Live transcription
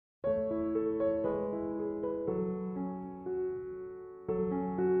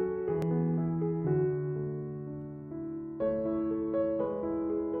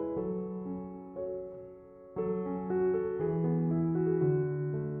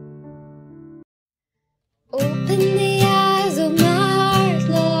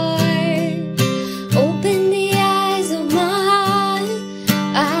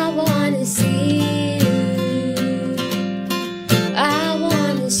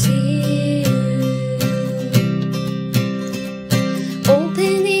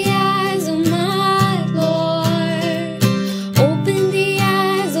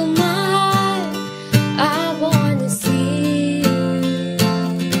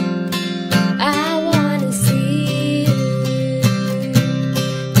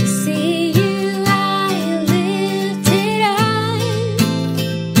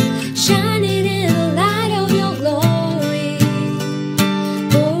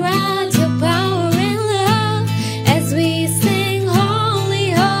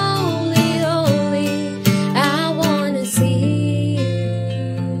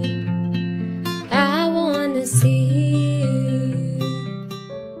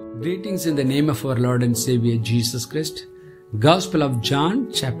Greetings in the name of our Lord and Savior Jesus Christ. Gospel of John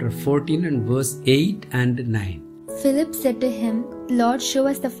chapter 14 and verse 8 and 9. Philip said to him, Lord, show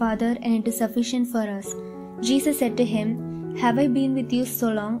us the Father, and it is sufficient for us. Jesus said to him, Have I been with you so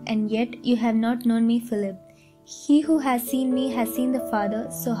long, and yet you have not known me, Philip? He who has seen me has seen the Father,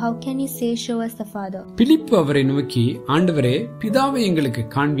 so how can you say, show us the Father? பிலிப்பு அவரை நோக்கி, ஆண்டவரே, பிதாவை எங்களுக்கு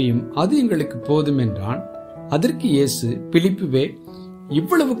காண்பியும், அது எங்களுக்கு போதும் என்றான். அதற்கு இயேசு, பிலிப்புவே,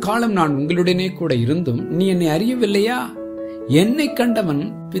 இவ்வளவு காலம் நான் உங்களுடனே கூட இருந்தும் நீ என்னை அறியவில்லையா? என்னை கண்டவன்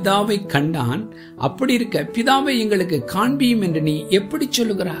பிதாவை கண்டான். அப்படி இருக்க பிதாவை எங்களுக்கு காண்பியும் என்று நீ எப்படி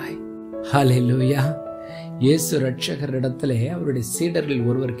சொல்லுகிறாய்? ஹல்லேலூயா. இயேசு ரட்சகரிடத்திலே அவருடைய சீடர்கள்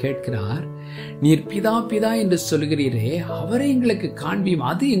ஒருவர் கேட்கிறார், நீர் பிதா பிதா என்று சொல்கிறீரே, அவரை எங்களுக்கு காண்பியும்,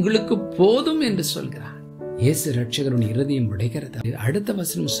 அது எங்களுக்கு போதும் என்று சொல்கிறார். இயேசு ரட்சகருடைய இருதயம் உடைகிறது. அடுத்த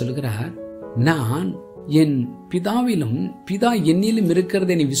வசனம் சொல்கிறார், நான் என் பிதாவிலும் பிதா என்னிலும்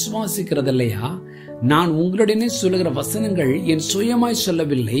இருக்கிறதை நீ விசுவாசிக்கிறதில்லையா? நான் உங்களுடனே சொல்லுகிற வசனங்கள் என் சுயமாய்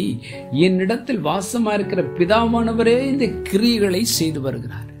சொல்லவில்லை, என்னிடத்தில் வாசமா இருக்கிற பிதாவானவரே இந்த கிரியைகளை செய்து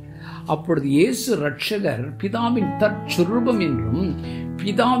வருகிறார். அப்பொழுது இயேசு ரட்சகர் பிதாவின் தற்சுரூபம் என்றும்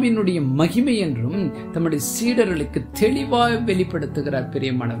பிதாவினுடைய மகிமை என்றும் தம்முடைய சீடர்களுக்கு தெளிவாக வெளிப்படுத்துகிறார்.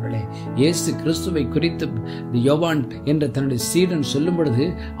 பிரியமானவர்களே, இயேசு கிறிஸ்துவை குறித்து யோவான் என்ற தன்னுடைய சீடன் சொல்லும் பொழுது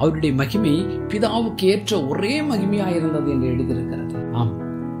அவருடைய மகிமை பிதாவுக்கு ஏற்ற ஒரே மகிமையாயிருந்தது என்று எழுதியிருக்கிறது. ஆம்,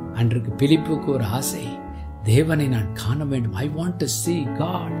 அன்றைக்கு பிலிப்புக்கு ஒரு ஆசை, தேவனை நான் காண வேண்டும், I want to see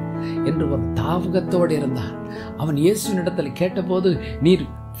God என்று ஒரு தாவகத்தோடு இருந்தார். அவன் இயேசுவினிடத்தில் கேட்டபோது, நீர்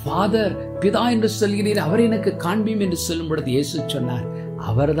ஃபாதர் பிதா என்று சொல்கிறீர், அவர் எனக்கு காண்பியும் என்று சொல்லும் பொழுது இயேசு சொன்னார்,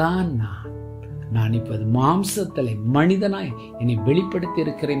 அவர்தான் நான் இப்போது மாம்சத்திலே மனிதனாய் என்னை வெளிப்படுத்தி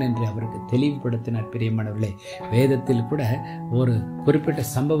இருக்கிறேன் என்று அவருக்கு தெளிவுபடுத்தினார். பிரியமானவர்களே, வேதத்தில் கூட ஒரு குறிப்பிட்ட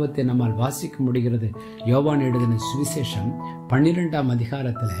சம்பவத்தை நம்மால் வாசிக்க முடிகிறது. யோவான் எழுதின சுவிசேஷம் 12ஆம்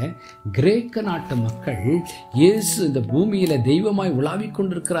அதிகாரத்தில் கிரேக்க நாட்டு மக்கள் இயேசு இந்த பூமியில தெய்வமாய் உலாவிக்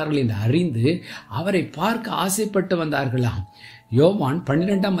கொண்டிருக்கிறார்கள் என்று அறிந்து அவரை பார்க்க ஆசைப்பட்டு வந்தார்களாம். யோவான்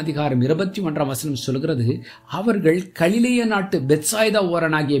 12ஆம் அதிகாரம் 21ஆம் வசனம் சொல்கிறது, அவர்கள் கலிலேய நாட்டு பெத்சாய்தா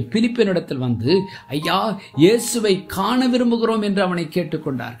ஊரனாகிய பிலிப்பினிடத்தில் வந்து, ஐயா, இயேசுவை காண விரும்புகிறோம் என்று அவனை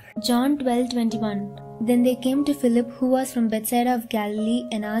கேட்டுக்கொண்டார்கள். John 12:21. Then they came to Philip, who was from Bethsaida of Galilee,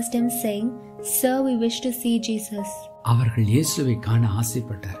 and asked him, saying, Sir, we wish to see Jesus. அவர்கள் இயேசுவை காண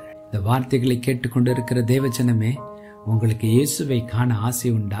ஆசைப்பட்டார்கள். இந்த வார்த்தைகளை கேட்டுக்கொண்டிருக்கிற தேவஜனமே, உங்களுக்கு இயேசுவை காண ஆசை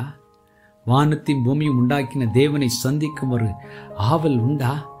உண்டா? வானத்தையும் பூமியும் உண்டாக்கின தேவனை சந்திக்கும் ஒரு ஆவல்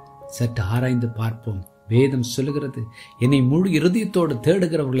உண்டா? சற்று ஆராய்ந்து பார்ப்போம். வேதம் சொல்லுகிறது, என்னை முழு இருதயத்தோடு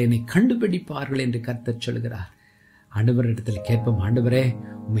தேடுகிறவர்கள் என்னை கண்டுபிடிப்பார்கள் என்று கர்த்தர் சொல்கிறார். ஆண்டவரிடத்தில் கேட்போம், ஆண்டவரே,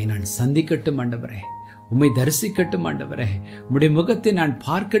 உம்மை நான் சந்திக்கட்டும், ஆண்டவரே, உம்மை தரிசிக்கட்டும், ஆண்டவரே, உம்முடைய முகத்தை நான்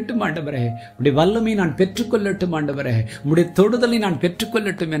பார்க்கட்டும், ஆண்டவரே, உம்முடைய வல்லமை நான் பெற்றுக்கொள்ளட்டும், ஆண்டவரே, உம்முடைய தொடுதலை நான்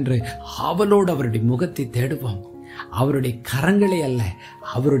பெற்றுக்கொள்ளட்டும் என்று ஆவலோடு அவருடைய முகத்தை தேடுவோம். அவருடைய கரங்களை அல்ல,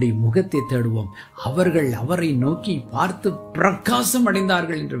 அவருடைய முகத்தை தேடுவோம். அவர்கள் அவரை நோக்கி பார்த்து பிரகாசம்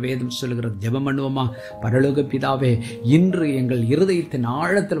அடைந்தார்கள் என்று வேதம் சொல்கிறது. ஜெபம் பண்ணுவோமா? பரலோக பிதாவே, இன்று எங்கள் இருதயத்தின்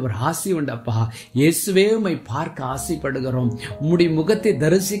ஆழத்தில் ஒரு ஆசை உண்டப்பா. இயேசுவே, உம்மை பார்க்க ஆசைப்படுகிறோம், உம்முடைய முகத்தை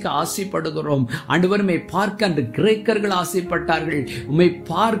தரிசிக்க ஆசைப்படுகிறோம். ஆண்டவர், உம்மை பார்க்க அன்று கிரேக்கர்கள் ஆசைப்பட்டார்கள், உம்மை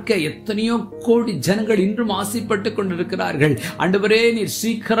பார்க்க எத்தனையோ கோடி ஜனங்கள் இன்றும் ஆசைப்பட்டு கொண்டிருக்கிறார்கள். ஆண்டவரே, நீர்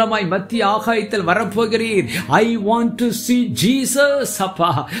சீக்கிரமாய் மத்திய ஆகாயத்தில் வரப்போகிறீர். I want to see Jesus. அப்பா,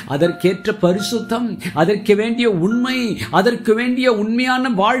 அதற்கேற்ற பரிசுத்தம், அதற்கு வேண்டிய உண்மை, அதற்கு வேண்டிய உண்மையான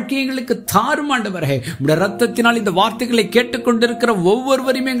வாழ்க்கைகளுக்கு தாரும் ஆண்டவரே. உம்முடைய இரத்தத்தினால் இந்த வார்த்தைகளை கேட்டுக்கொண்டிருக்கிற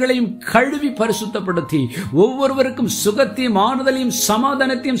ஒவ்வொருவரையும் எங்களையும் கழுவி பரிசுத்தப்படுத்தி ஒவ்வொருவருக்கும் சுகத்தையும் ஆறுதலையும்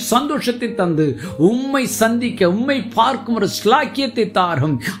சமாதானத்தையும் சந்தோஷத்தை தந்து உம்மை சந்திக்க, உம்மை பார்க்கும் ஒரு ஸ்லாக்கியத்தை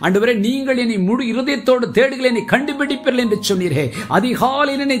தாரும் ஆண்டவரே. நீங்கள் என்னை முழு இருதயத்தோடு தேடுகள், என்னை கண்டுபிடிப்பீர்கள் என்று சொன்னீரே.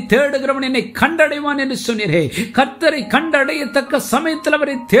 அதிகாலையில் என்னை தேடுகிறவன் என்னை கண்டடைவான் என்று சொன்னீரே. கர்த்தரை கண்டடையத்தக்க சமயத்தில்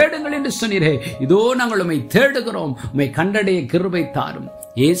அவரை தேடுங்கள் என்று சொன்னீரே. இதோ நாங்கள் உம்மை தேடுகிறோம், உம்மை கண்டடைய கிருபை தாரும்.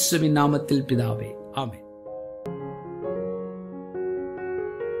 இயேசுவின் நாமத்தில் பிதாவே, ஆமென்.